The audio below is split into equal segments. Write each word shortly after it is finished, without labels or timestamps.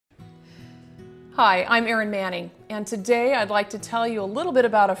Hi, I'm Erin Manning, and today I'd like to tell you a little bit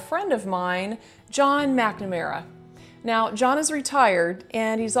about a friend of mine, John McNamara. Now, John is retired,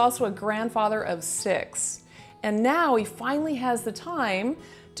 and he's also a grandfather of 6. And now he finally has the time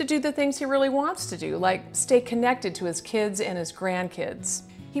to do the things he really wants to do, like stay connected to his kids and his grandkids.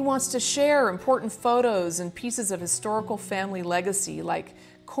 He wants to share important photos and pieces of historical family legacy, like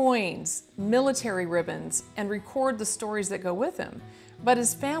coins, military ribbons, and record the stories that go with him. But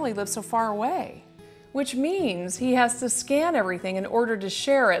his family lives so far away, which means he has to scan everything in order to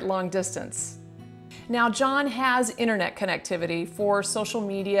share it long distance. Now, John has internet connectivity for social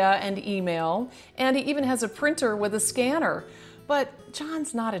media and email, and he even has a printer with a scanner. But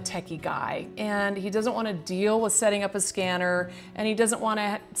John's not a techie guy, and he doesn't want to deal with setting up a scanner, and he doesn't want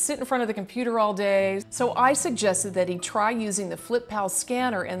to sit in front of the computer all day. So I suggested that he try using the Flip-Pal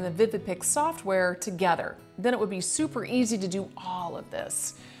scanner and the Vivid-Pix software together. Then it would be super easy to do all of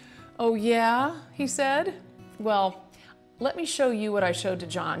this. Oh yeah, he said? Well, let me show you what I showed to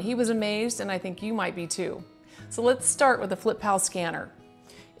John. He was amazed, and I think you might be too. So let's start with the Flip-Pal scanner.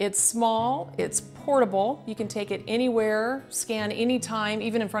 It's small, it's portable, you can take it anywhere, scan anytime,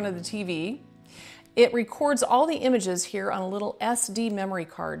 even in front of the TV. It records all the images here on a little SD memory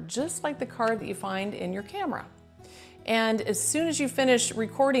card, just like the card that you find in your camera. And as soon as you finish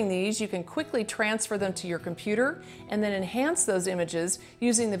recording these, you can quickly transfer them to your computer and then enhance those images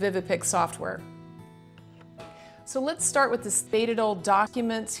using the Vivid-Pix software. So let's start with this faded old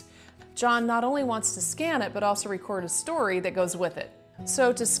document. John not only wants to scan it, but also record a story that goes with it.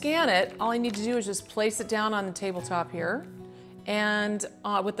 So to scan it, all I need to do is just place it down on the tabletop here. And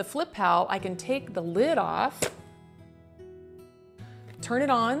with the Flip-Pal, I can take the lid off, turn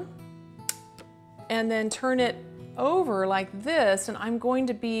it on, and then turn it over like this, and I'm going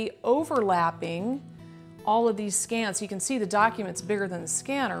to be overlapping all of these scans. So you can see the document's bigger than the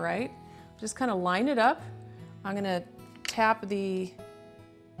scanner, right? Just kind of line it up. I'm going to tap the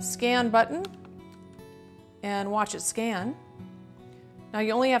scan button and watch it scan. Now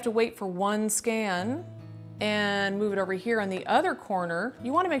you only have to wait for one scan and move it over here on the other corner.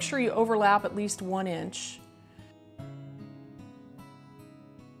 You want to make sure you overlap at least 1 inch.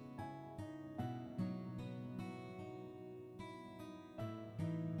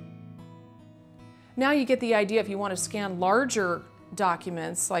 Now you get the idea. If you want to scan larger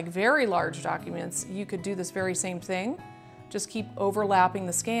documents, like very large documents, you could do this very same thing. Just keep overlapping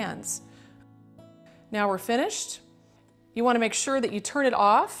the scans. Now we're finished. You want to make sure that you turn it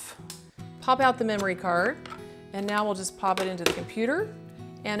off, pop out the memory card, and now we'll just pop it into the computer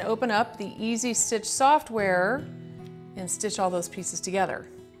and open up the Easy Stitch software and stitch all those pieces together.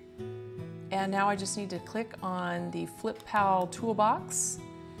 And now I just need to click on the Flip-Pal toolbox,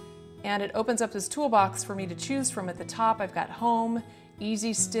 and it opens up this toolbox for me to choose from. At the top I've got Home,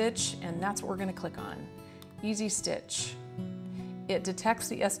 Easy Stitch, and that's what we're going to click on. Easy Stitch. It detects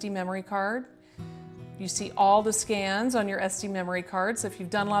the SD memory card. You see all the scans on your SD memory card, so if you've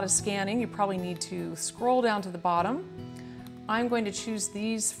done a lot of scanning, you probably need to scroll down to the bottom. I'm going to choose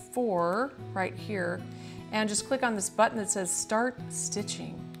these 4 right here and just click on this button that says Start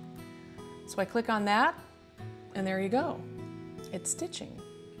Stitching. So I click on that, and there you go. It's stitching.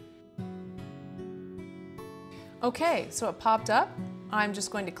 Okay, so it popped up. I'm just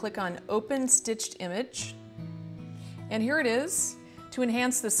going to click on Open Stitched Image, and here it is. To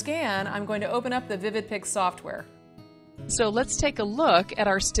enhance the scan, I'm going to open up the Vivid-Pix software. So let's take a look at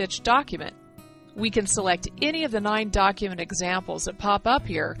our stitched document. We can select any of the 9 document examples that pop up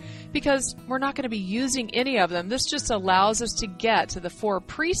here. Because we're not going to be using any of them, this just allows us to get to the 4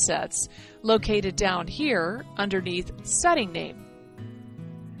 presets located down here underneath Setting Name.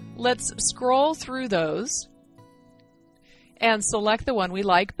 Let's scroll through those and select the one we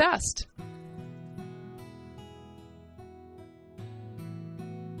like best.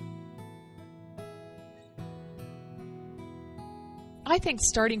 I think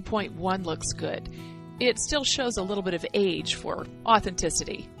starting point 1 looks good. It still shows a little bit of age for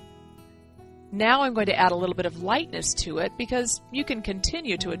authenticity. Now I'm going to add a little bit of lightness to it because you can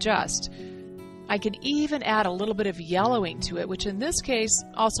continue to adjust. I can even add a little bit of yellowing to it, which in this case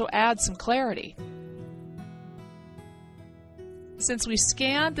also adds some clarity. Since we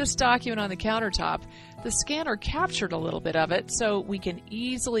scanned this document on the countertop, the scanner captured a little bit of it, so we can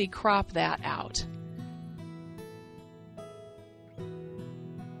easily crop that out.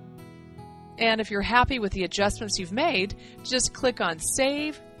 And if you're happy with the adjustments you've made, just click on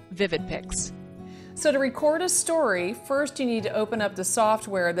Save Vivid-Pix. So to record a story, first you need to open up the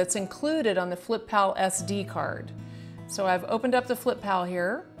software that's included on the Flip-Pal SD card. So I've opened up the Flip-Pal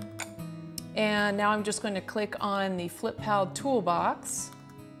here, and now I'm just going to click on the Flip-Pal toolbox.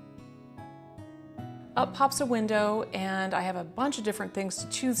 Up pops a window and I have a bunch of different things to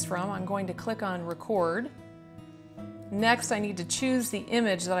choose from. I'm going to click on record. Next, I need to choose the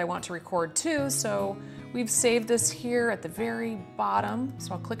image that I want to record to, so we've saved this here at the very bottom,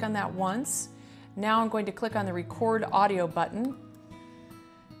 so I'll click on that once. Now I'm going to click on the record audio button,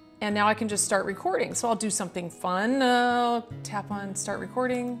 and now I can just start recording. So I'll do something fun. I'll tap on start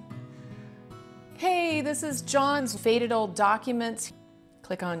recording. Hey, this is John's faded old documents.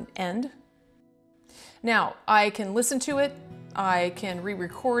 Click on end. Now I can listen to it, I can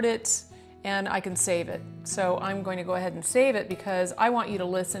re-record it, and I can save it. So I'm going to go ahead and save it because I want you to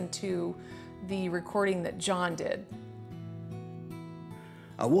listen to the recording that John did.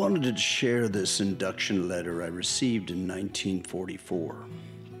 I wanted to share this induction letter I received in 1944.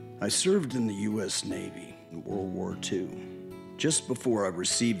 I served in the U.S. Navy in World War II. Just before I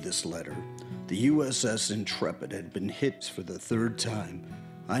received this letter, the USS Intrepid had been hit for the third time.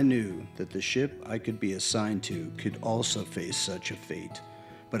 I knew that the ship I could be assigned to could also face such a fate,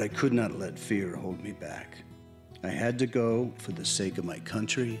 but I could not let fear hold me back. I had to go for the sake of my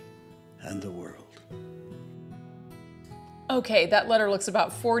country and the world. Okay, that letter looks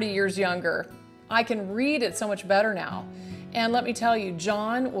about 40 years younger. I can read it so much better now. And let me tell you,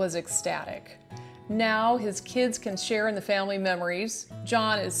 John was ecstatic. Now his kids can share in the family memories.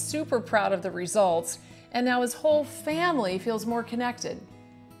 John is super proud of the results, and now his whole family feels more connected.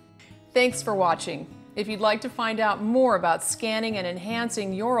 Thanks for watching. If you'd like to find out more about scanning and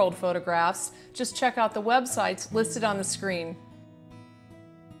enhancing your old photographs, just check out the websites listed on the screen.